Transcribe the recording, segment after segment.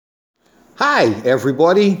Hi,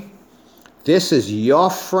 everybody. This is your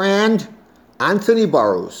friend Anthony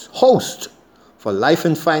Burrows, host for Life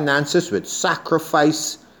and Finances with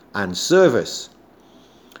Sacrifice and Service.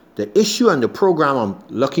 The issue and the program I'm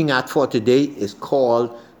looking at for today is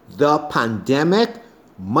called The Pandemic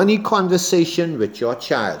Money Conversation with Your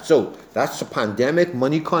Child. So that's the pandemic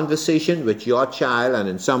money conversation with your child, and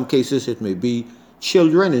in some cases it may be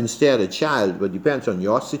children instead of child, but depends on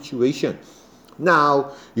your situation.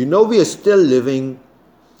 Now, we are still living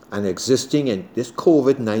and existing in this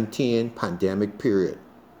COVID-19 pandemic period.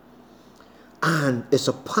 And it's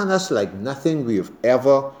upon us like nothing we've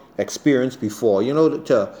ever experienced before.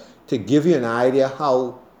 To give you an idea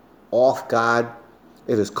how off guard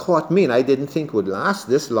it has caught me, and I didn't think it would last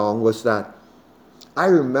this long, was that I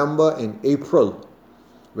remember in April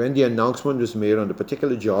when the announcement was made on the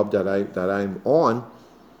particular job that I'm on,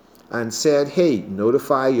 and said, hey,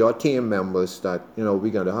 notify your team members that, we're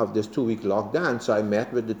going to have this 2-week lockdown. So I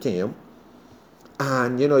met with the team,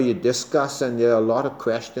 and, you discuss, and there are a lot of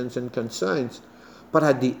questions and concerns. But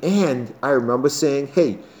at the end, I remember saying,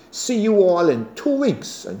 hey, see you all in 2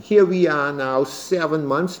 weeks. And here we are now, 7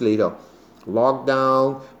 months later,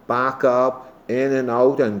 lockdown, back up, in and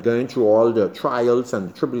out, and going through all the trials and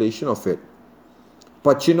the tribulation of it.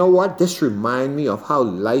 But you know what? This reminds me of how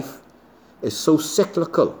life is so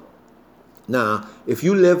cyclical. Now, if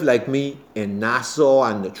you live like me in Nassau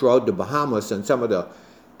and throughout the Bahamas and some of the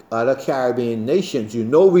other Caribbean nations, we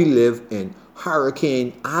live in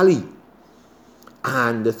Hurricane Alley.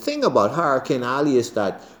 And the thing about Hurricane Alley is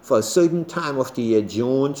that for a certain time of the year,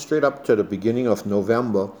 June straight up to the beginning of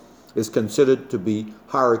November, is considered to be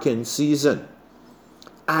hurricane season.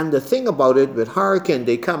 And the thing about it, with hurricane,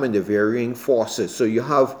 they come in the varying forces. So you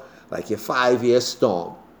have like your 5-year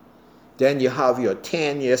storm. Then you have your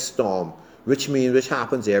 10-year storm, which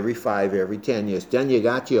happens every 10 years. Then you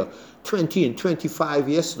got your 20 and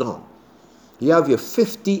 25-year storm. You have your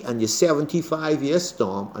 50 and your 75-year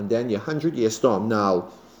storm, and then your 100-year storm. Now,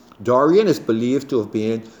 Dorian is believed to have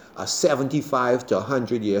been a 75 to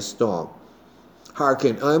 100-year storm.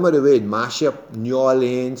 Hurricane Irma, the way it mashed up New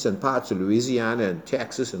Orleans and parts of Louisiana and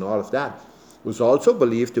Texas and all of that, was also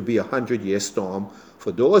believed to be a 100-year storm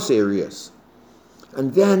for those areas.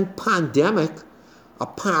 And then pandemic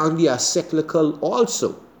apparently are cyclical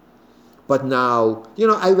also. But now,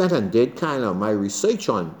 I went and did kind of my research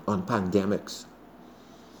on pandemics.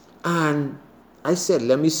 And I said,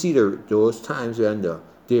 let me see those times when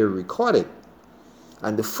they're recorded.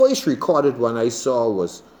 And the first recorded one I saw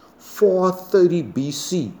was 430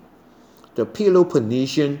 BC, the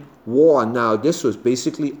Peloponnesian War. Now, this was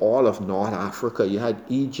basically all of North Africa. You had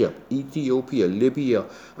Egypt, Ethiopia, Libya,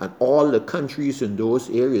 and all the countries in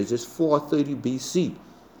those areas. It's 430 BC,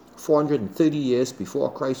 430 years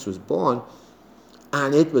before Christ was born.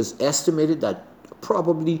 And it was estimated that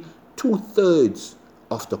probably 2/3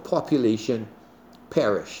 of the population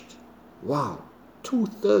perished. Wow,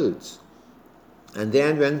 2/3. And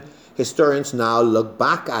then when historians now look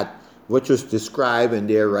back at what was described in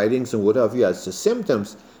their writings and what have you as the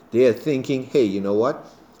symptoms, they are thinking, hey, you know what?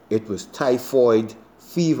 It was typhoid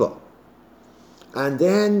fever. And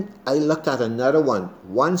then I looked at another one,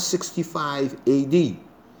 165 AD,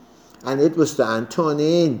 and it was the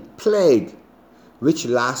Antonine Plague, which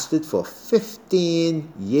lasted for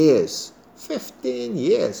 15 years. 15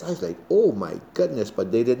 years. I was like, oh my goodness,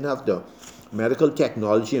 but they didn't have the medical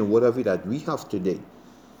technology and whatever that we have today.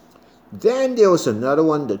 Then there was another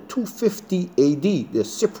one, the 250 AD, the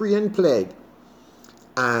Cyprian Plague.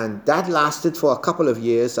 And that lasted for a couple of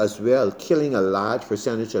years as well, killing a large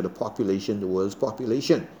percentage of the population, the world's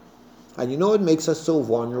population. And you know what makes us so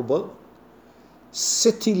vulnerable?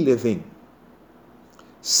 City living.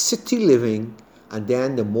 City living, and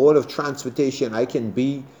then the mode of transportation. I can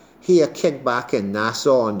be here, kicked back in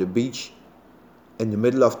Nassau on the beach in the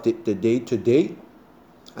middle of the day today,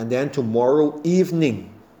 and then tomorrow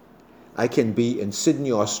evening, I can be in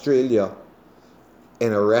Sydney, Australia,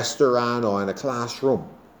 in a restaurant or in a classroom.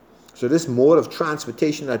 So this mode of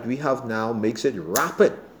transportation that we have now makes it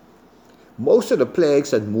rapid. Most of the plagues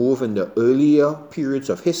that move in the earlier periods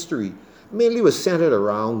of history mainly was centered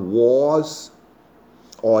around wars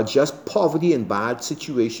or just poverty and bad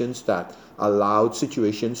situations that allowed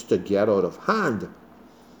situations to get out of hand.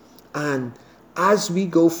 And as we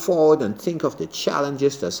go forward and think of the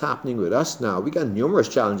challenges that's happening with us now, we got numerous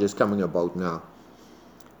challenges coming about now.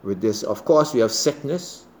 With this, of course, we have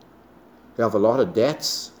sickness, we have a lot of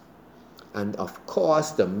deaths, and of course,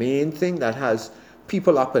 the main thing that has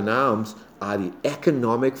people up in arms are the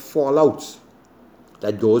economic fallouts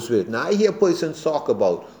that goes with it. Now, I hear persons talk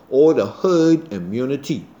about, the herd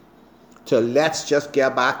immunity. to let's just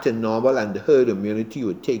get back to normal and the herd immunity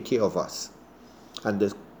would take care of us. And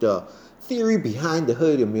the theory behind the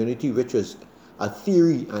herd immunity, which was a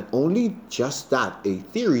theory and only just that, a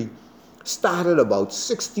theory, started about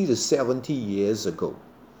 60 to 70 years ago.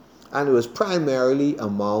 And it was primarily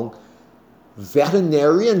among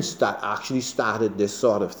veterinarians that actually started this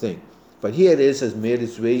sort of thing. But here it is, has made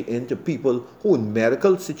its way into people who in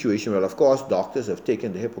medical situations, well, of course, doctors have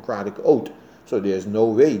taken the Hippocratic Oath, so there's no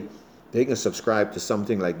way they can subscribe to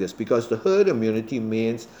something like this, because the herd immunity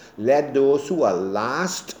means let those who are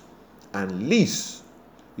last and least,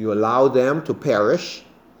 you allow them to perish,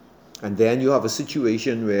 and then you have a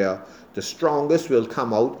situation where the strongest will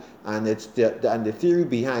come out, and the theory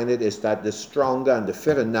behind it is that the stronger and the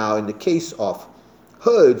fitter. Now, in the case of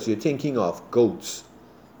herds, you're thinking of goats,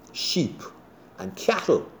 sheep, and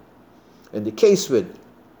cattle. In the case with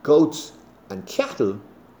goats and cattle,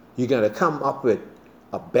 you're going to come up with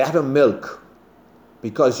a better milk,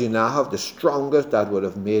 because you now have the strongest that would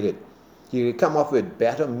have made it. You can come up with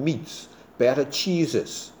better meats, better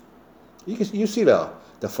cheeses. You see the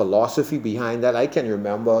philosophy behind that. I can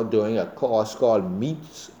remember doing a course called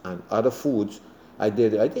Meats and Other Foods. I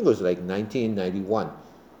think it was like 1991.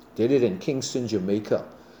 Did it in Kingston, Jamaica.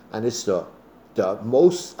 And it's the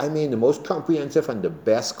most comprehensive and the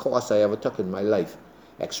best course I ever took in my life.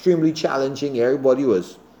 Extremely challenging. Everybody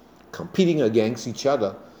was competing against each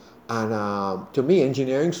other. And to me,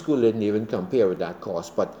 engineering school didn't even compare with that course.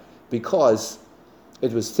 But because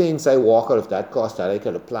it was things I walk out of that course that I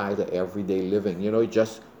could apply to everyday living,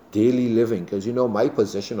 just daily living. Because, my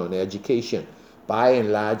position on education, by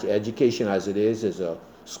and large, education as it is a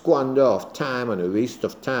squander of time and a waste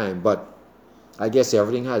of time. But I guess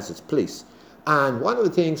everything has its place. And one of the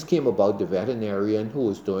things came about the veterinarian who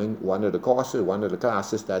was doing one of the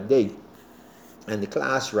classes that day. And the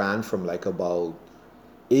class ran from like about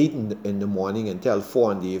 8 in the morning until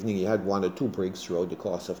 4 in the evening. He had 1 or 2 breaks throughout the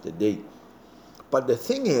course of the day. But the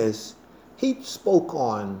thing is, he spoke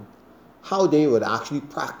on how they would actually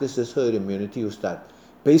practice this herd immunity, was that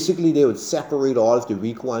basically they would separate all of the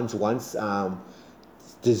weak ones once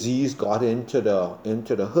disease got into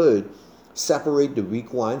the herd, separate the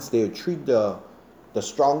weak ones. They would treat the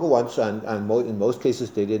stronger ones, and in most cases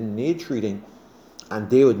they didn't need treating, and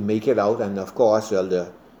they would make it out, and of course, well,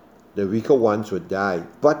 the weaker ones would die.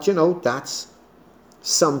 But that's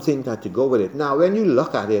something that to go with it. Now, when you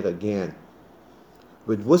look at it again,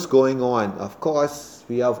 with what's going on, of course,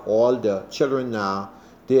 we have all the children now,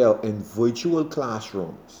 they are in virtual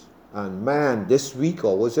classrooms. And man, this week,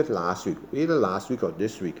 or was it last week? Either last week or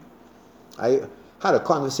this week, I had a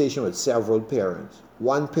conversation with several parents.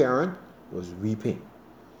 One parent was weeping.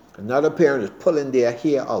 Another parent was pulling their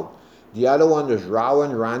hair out. The other one was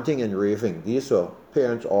rowing, ranting, and raving. These are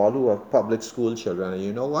parents all who have public school children. And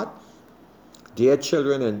you know what? Their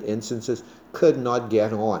children in instances could not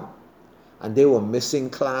get on. And they were missing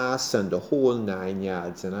class and the whole 9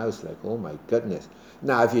 yards. And I was like, oh my goodness.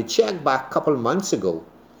 Now, if you check back a couple months ago,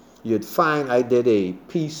 you'd find I did a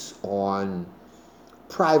piece on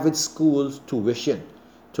private schools tuition,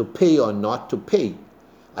 to pay or not to pay.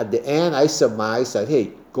 At the end, I surmised that,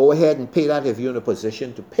 hey, go ahead and pay that if you're in a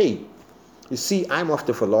position to pay. You see, I'm of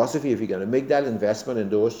the philosophy, if you're going to make that investment in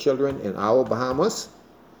those children in our Bahamas,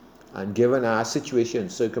 and given our situation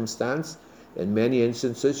and circumstance, in many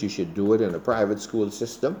instances, you should do it in a private school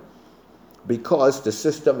system, because the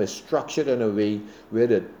system is structured in a way where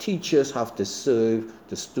the teachers have to serve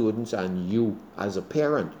the students and you as a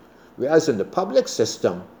parent. Whereas in the public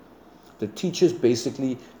system, the teachers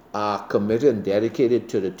basically are committed and dedicated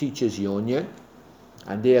to the teachers' union,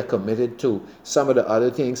 and they are committed to some of the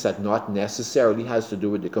other things that not necessarily has to do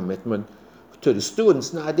with the commitment to the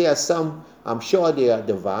students. Now, there are some, I'm sure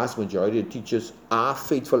the vast majority of teachers are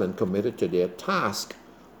faithful and committed to their task,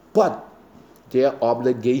 but their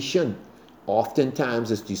obligation oftentimes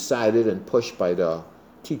is decided and pushed by the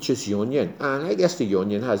teachers' union, and I guess the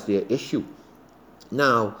union has their issue.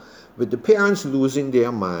 Now, with the parents losing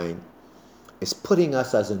their mind, it's putting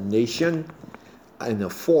us as a nation in a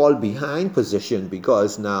fall behind position,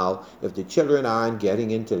 because now if the children aren't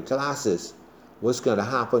getting into the classes, what's going to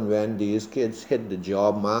happen when these kids hit the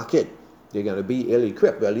job market? They're going to be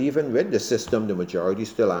ill-equipped. Well, even with the system, the majority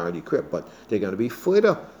still aren't equipped, but they're going to be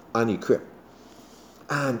further unequipped.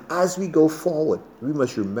 And as we go forward, we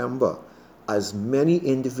must remember, as many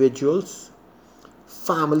individuals,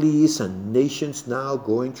 families, and nations now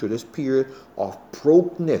going through this period of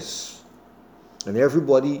brokenness, and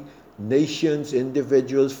everybody, nations,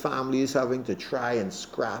 individuals, families having to try and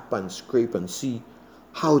scrap and scrape and see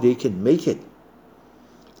how they can make it.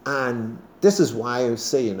 And this is why I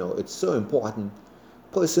say, it's so important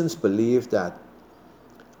persons believe that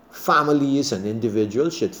families and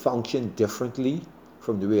individuals should function differently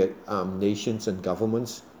from the way nations and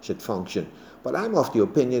governments should function. But I'm of the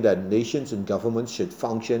opinion that nations and governments should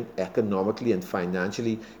function economically and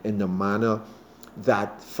financially in the manner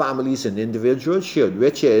that families and individuals should,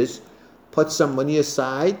 which is put some money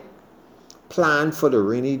aside, plan for the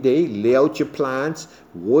rainy day, lay out your plans,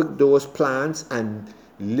 work those plans, and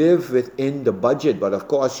live within the budget. But of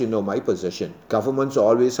course, you know my position. Governments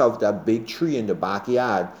always have that big tree in the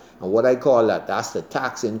backyard, and what I call that's the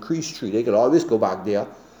tax increase tree. They could always go back there,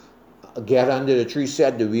 get under the tree,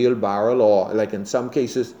 set the wheelbarrow, or like in some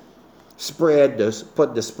cases, put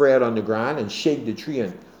the spread on the ground and shake the tree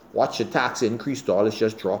and watch the tax increase dollars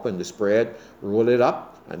just drop in the spread, roll it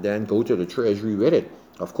up, and then go to the treasury with it.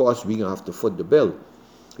 Of course, we're going to have to foot the bill.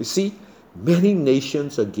 You see, many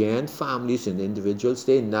nations, again, families and individuals,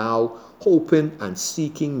 they're now hoping and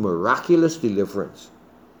seeking miraculous deliverance.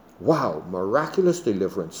 Wow, miraculous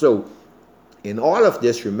deliverance. So, in all of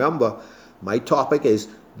this, remember, my topic is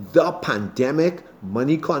the pandemic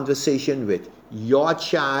money conversation with your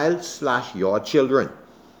child / your children.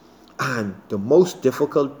 And the most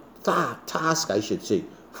difficult task, I should say,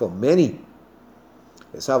 for many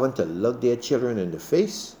is having to look their children in the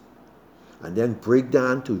face and then break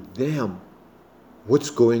down to them what's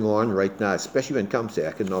going on right now, especially when it comes to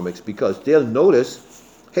economics, because they'll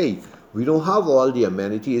notice, hey, we don't have all the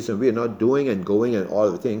amenities and we're not doing and going and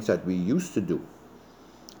all the things that we used to do.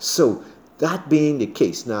 So that being the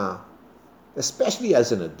case now, especially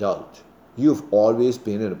as an adult, you've always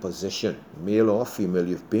been in a position, male or female,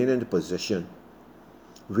 you've been in a position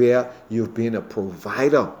where you've been a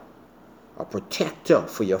provider, a protector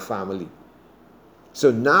for your family. So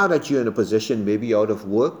now that you're in a position, maybe out of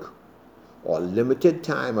work or limited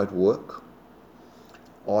time at work,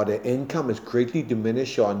 or the income is greatly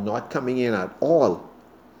diminished or not coming in at all,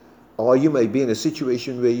 or you might be in a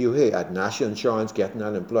situation where you at national insurance getting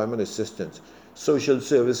unemployment assistance, social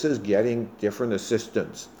services getting different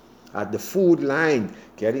assistance, at the food line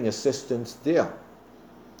getting assistance there,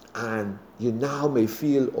 and you now may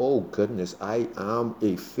feel, oh goodness, I am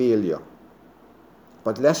a failure.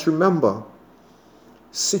 But let's remember,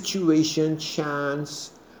 situation,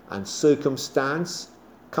 chance, and circumstance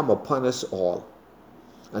come upon us all.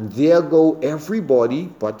 And there go everybody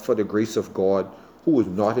but for the grace of God who is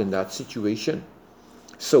not in that situation.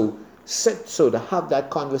 So to have that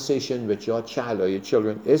conversation with your child or your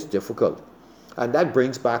children is difficult. And that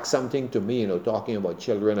brings back something to me, talking about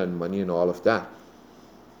children and money and all of that.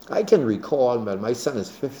 I can recall, my son is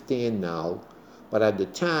 15 now, but at the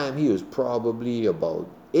time he was probably about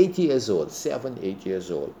 8 years old, 7, 8 years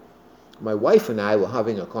old. My wife and I were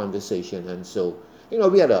having a conversation, and so,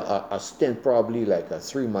 we had a stint, probably like a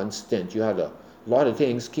 3-month stint. You had a lot of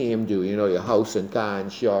things came due, your house and car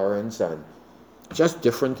insurance and just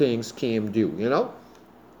different things came due,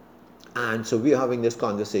 And so we were having this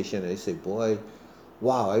conversation, and I said, boy,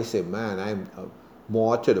 wow. I said, man, I'm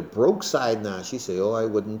more to the broke side now. She said, oh, I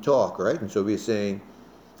wouldn't talk, right? And so we're saying,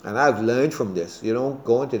 and I've learned from this,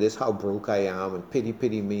 go into this, how broke I am, and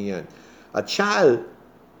pity me. And a child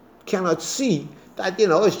cannot see that,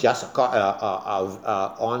 it's just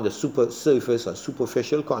on the surface, a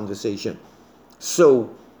superficial conversation. So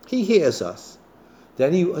he hears us.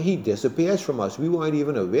 Then he disappears from us. We weren't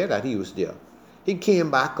even aware that he was there. He came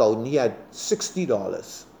back out and he had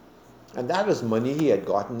 $60. And that was money he had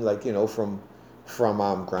gotten,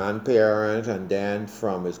 from grandparent and then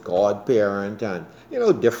from his godparent and,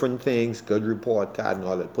 different things, good report card and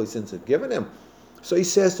all that persons had given him. So he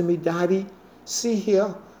says to me, Daddy, see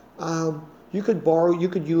here, you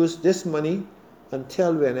could use this money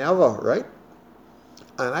until whenever, right?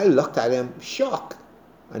 And I looked at him shocked.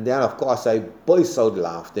 And then, of course, I burst out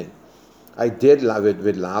laughing. I did laugh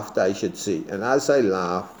with laughter, I should say. And as I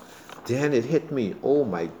laughed, then it hit me, oh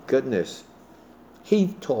my goodness. He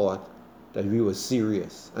thought that we were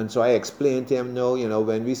serious. And so I explained to him, no,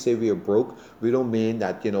 when we say we are broke, we don't mean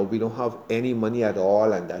that, we don't have any money at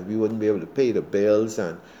all and that we wouldn't be able to pay the bills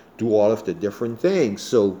and do all of the different things.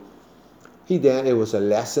 So it was a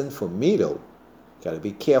lesson for me, though. Got to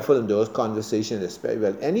be careful in those conversations,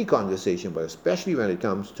 especially, any conversation, but especially when it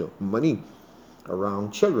comes to money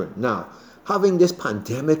around children. Now, having this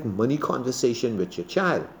pandemic money conversation with your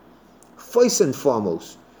child, first and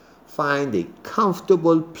foremost, find a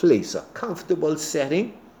comfortable place, a comfortable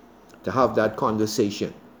setting to have that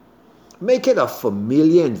conversation. Make it a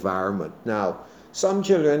familiar environment. Now, some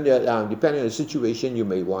children, depending on the situation, you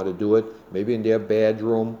may want to do it maybe in their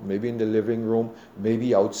bedroom, maybe in the living room,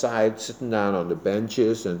 maybe outside, sitting down on the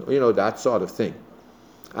benches and, that sort of thing.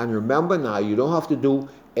 And remember now, you don't have to do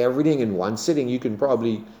everything in one sitting. You can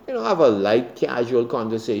probably, have a light, casual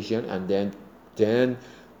conversation, and then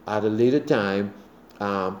at a later time,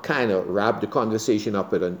 kind of wrap the conversation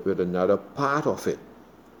up with another part of it.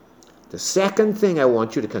 The second thing I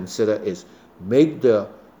want you to consider is make the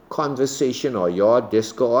conversation or your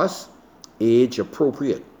discourse age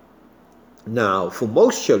appropriate. Now, for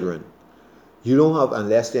most children, you don't have,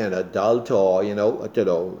 unless they're an adult or to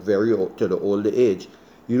the older age,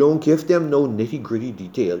 you don't give them no nitty gritty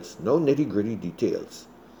details,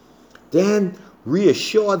 Then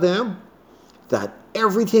reassure them that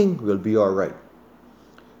everything will be all right.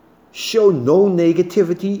 Show no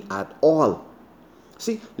negativity at all.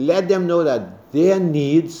 See, let them know that their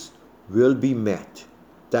needs will be met.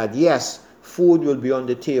 That yes, food will be on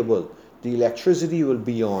the table, the electricity will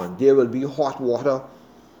be on, there will be hot water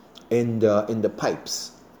in the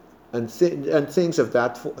pipes, and things of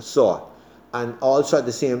that sort. And also at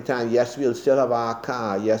the same time, yes, we'll still have our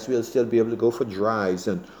car. Yes, we'll still be able to go for drives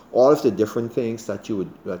and all of the different things that you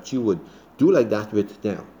would do like that with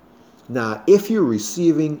them. Now, if you're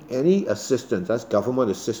receiving any assistance, that's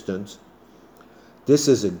government assistance, this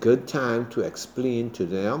is a good time to explain to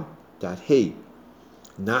them that, hey,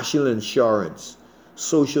 national insurance,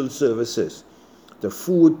 social services, the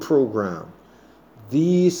food program,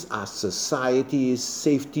 these are society's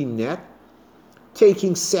safety net,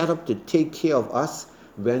 set up to take care of us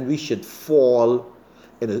when we should fall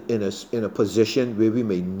in a position where we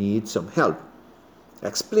may need some help.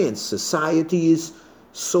 Explain society's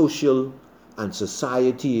social and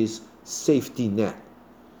society's safety net.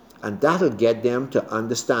 And that'll get them to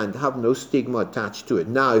understand, have no stigma attached to it.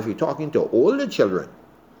 Now, if you're talking to older children,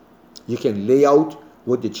 you can lay out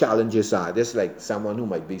what the challenges are. This is like someone who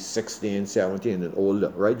might be 16, 17 and older,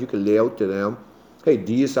 right? You can lay out to them, hey,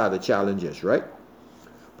 these are the challenges, right?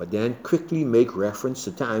 But then quickly make reference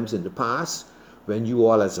to times in the past when you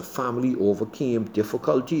all as a family overcame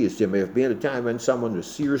difficulties. There may have been a time when someone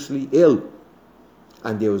was seriously ill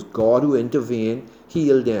and there was God who intervened,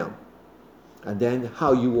 healed them. And then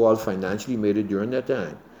how you all financially made it during that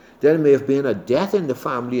time. There may have been a death in the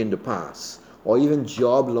family in the past, or even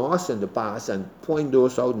job loss in the past, and point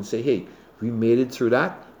those out and say, hey, we made it through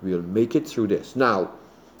that, we'll make it through this. Now,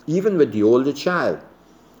 even with the older child,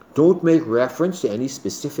 don't make reference to any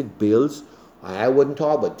specific bills. I wouldn't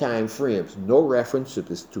talk about time frames. No reference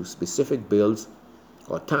to specific bills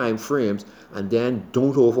or time frames, and then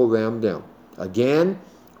don't overwhelm them. Again,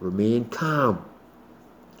 remain calm,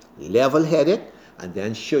 level-headed, and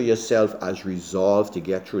then show yourself as resolved to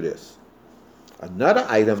get through this. Another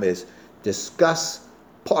item is discuss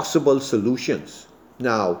possible solutions.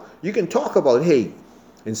 Now, you can talk about, hey,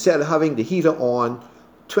 instead of having the heater on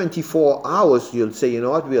 24 hours, you'll say, you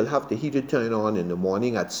know what, we'll have the heater turn on in the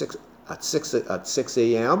morning at 6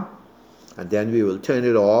 a.m., and then we will turn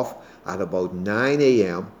it off at about 9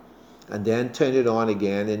 a.m., and then turn it on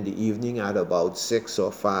again in the evening at about 6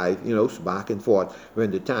 or 5, back and forth,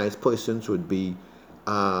 when the times persons would be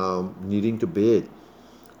needing to bed.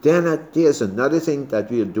 Then there's another thing that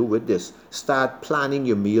we'll do with this. Start planning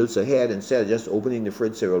your meals ahead instead of just opening the fridge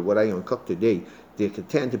and say, well, what are you going to cook today? They can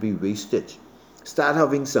tend to be wastage. Start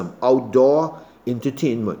having some outdoor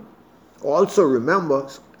entertainment. Also remember,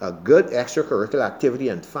 a good extracurricular activity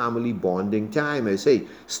and family bonding time is, hey,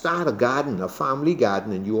 start a garden, a family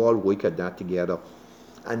garden, and you all work at that together.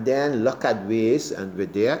 And then look at ways, and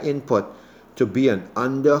with their input, to be an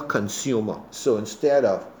under-consumer. So instead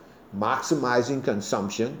of maximizing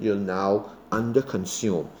consumption, you'll now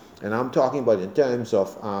under-consume. And I'm talking about in terms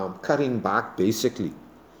of cutting back, basically.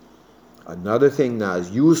 Another thing now is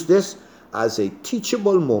use this as a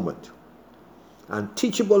teachable moment. And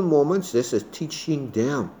teachable moments, this is teaching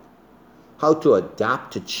them how to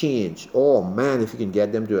adapt to change. Oh man, if you can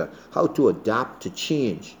get them to how to adapt to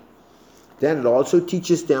change. Then it also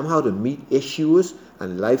teaches them how to meet issues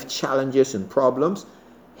and life challenges and problems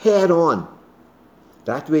head on.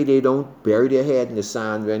 That way they don't bury their head in the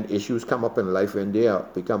sand when issues come up in life when they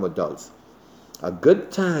become adults. A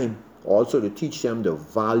good time also to teach them the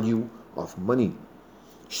value of money.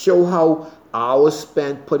 Show how hours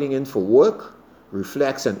spent putting in for work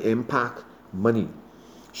reflects and impact money.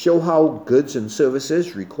 Show how goods and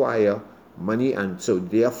services require money, and so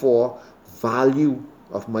therefore value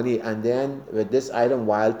of money. And then with this item,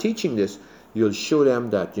 while teaching this, you'll show them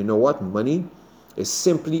that, you know what, money is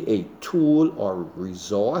simply a tool or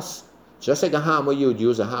resource. Just like a hammer, you would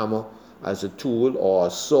use a hammer as a tool or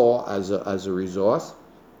a saw as a resource.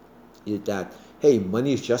 That, hey,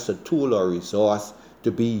 money is just a tool or resource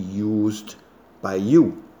to be used by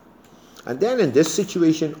you. And then in this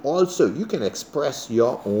situation also, you can express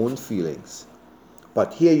your own feelings.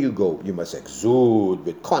 But here you go. You must exude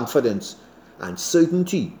with confidence and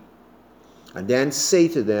certainty. And then say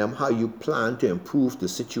to them how you plan to improve the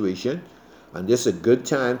situation. And this is a good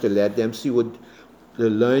time to let them see what to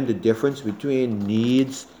learn the difference between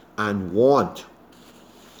needs and want.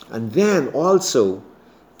 And then also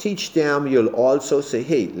teach them, you'll also say,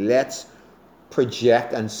 hey, let's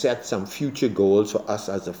project and set some future goals for us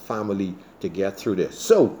as a family to get through this.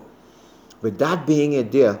 So, with that being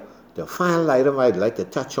it there, the final item I'd like to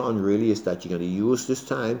touch on really is that you're going to use this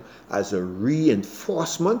time as a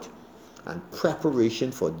reinforcement and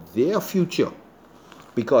preparation for their future.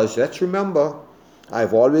 Because let's remember,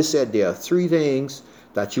 I've always said there are three things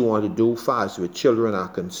that you want to do fast with children are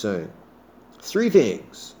concerned. Three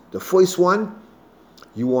things. The first one,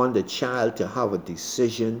 you want the child to have a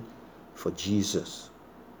decision for Jesus.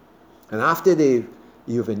 And after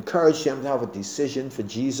you've encouraged them to have a decision for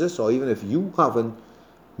Jesus, or even if you haven't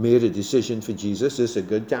made a decision for Jesus, it's a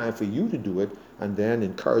good time for you to do it and then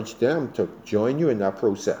encourage them to join you in that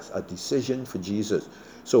process, a decision for Jesus.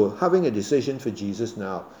 So having a decision for Jesus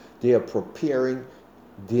now, they are preparing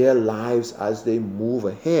their lives as they move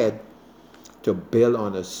ahead to build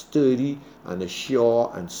on a sturdy and a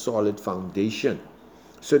sure and solid foundation.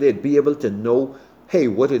 So they'd be able to know, hey,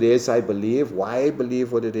 what it is I believe, why I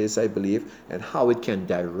believe what it is I believe, and how it can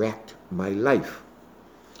direct my life.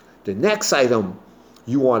 The next item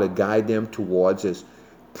you want to guide them towards is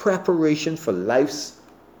preparation for life's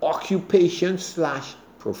occupation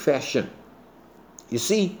 / profession. You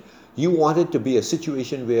see, you want it to be a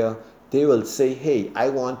situation where they will say, hey, I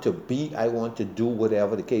want to do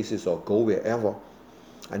whatever the case is or go wherever.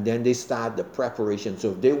 And then they start the preparation.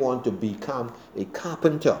 So if they want to become a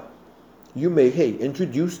carpenter, you may, hey,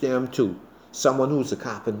 introduce them to someone who's a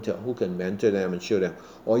carpenter who can mentor them and show them.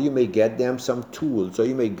 Or you may get them some tools, or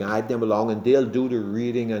you may guide them along and they'll do the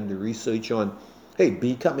reading and the research on, hey,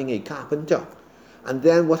 becoming a carpenter. And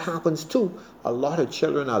then what happens too, a lot of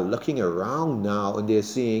children are looking around now and they're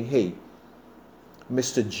seeing, hey,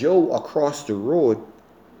 Mr. Joe across the road,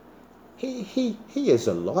 he is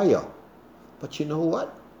a lawyer. But you know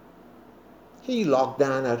what? He locked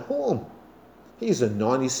down at home. He's a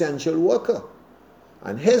non-essential worker.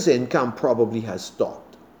 And his income probably has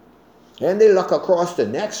stopped. And they look across the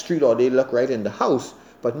next street or they look right in the house.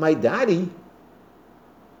 But my daddy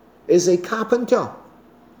is a carpenter.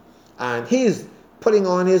 And he's putting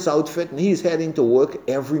on his outfit and he's heading to work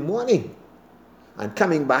every morning. And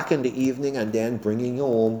coming back in the evening and then bringing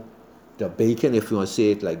home the bacon, if you want to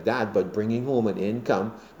say it like that, but bringing home an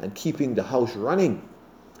income and keeping the house running.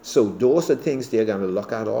 So those are things they're going to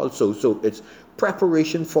look at also. So it's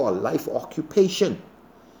preparation for a life occupation.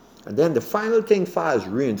 And then the final thing far as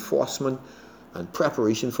reinforcement and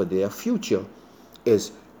preparation for their future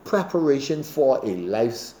is preparation for a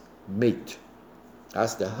life's mate.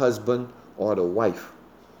 That's the husband or the wife.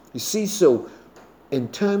 You see, so in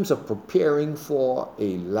terms of preparing for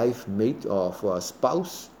a life mate or for a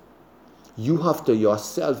spouse, you have to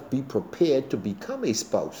yourself be prepared to become a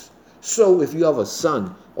spouse. So if you have a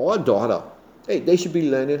son or a daughter, hey, they should be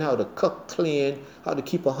learning how to cook, clean, how to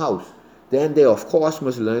keep a house. Then they, of course,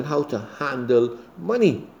 must learn how to handle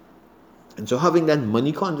money. And so having that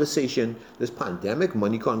money conversation, this pandemic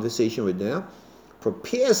money conversation with them,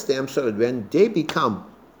 prepares them so that when they become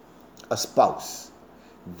a spouse,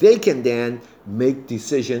 they can then make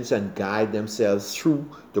decisions and guide themselves through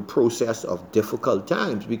the process of difficult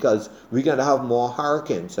times, because we're going to have more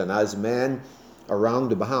hurricanes. And as men around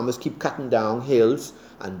the Bahamas keep cutting down hills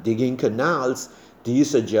and digging canals,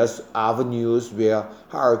 these are just avenues where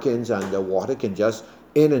hurricanes and the water can just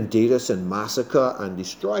inundate us and massacre and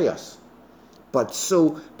destroy us. But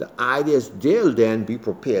so the idea is they'll then be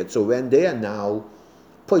prepared. So when they are now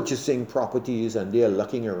purchasing properties and they're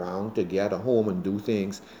looking around to get a home and do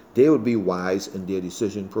things, they will be wise in their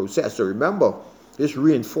decision process. So remember, this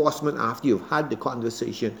reinforcement after you've had the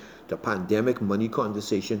conversation, the pandemic money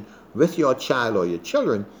conversation with your child or your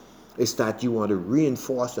children, is that you want to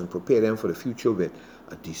reinforce and prepare them for the future with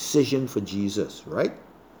a decision for Jesus, right?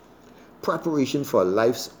 Preparation for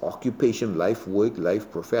life's occupation, life work, life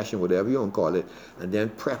profession, whatever you want to call it, and then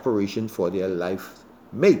preparation for their life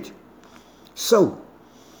mate. So,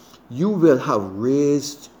 you will have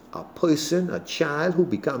raised a person, a child who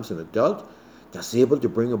becomes an adult that's able to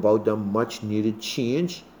bring about the much needed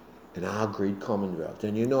change in our great Commonwealth.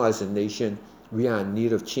 And you know, as a nation, we are in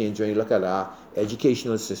need of change. When you look at our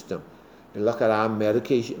educational system, you look at our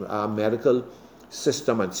medical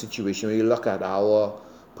system and situation, when you look at our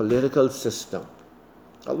political system,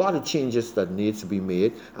 a lot of changes that needs to be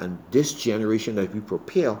made, and this generation that we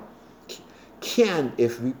prepare can,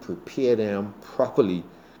 if we prepare them properly,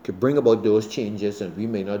 could bring about those changes, and we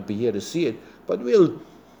may not be here to see it, but we'll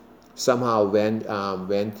somehow, when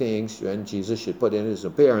Jesus should put in his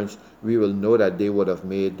appearance, we will know that they would have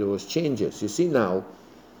made those changes. You see, now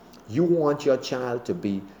you want your child to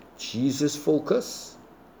be Jesus focused,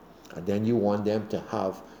 and then you want them to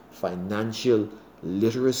have financial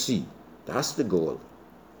literacy. That's the goal.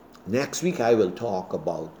 Next week I will talk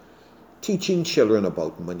about teaching children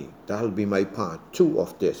about money. That'll be my part 2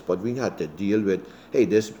 of this. But we had to deal with, hey,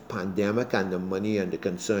 this pandemic and the money and the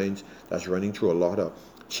concerns that's running through a lot of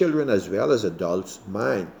children as well as adults'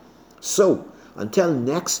 mind. So, until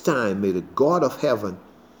next time, may the God of heaven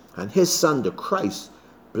and his Son, the Christ,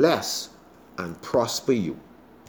 bless and prosper you.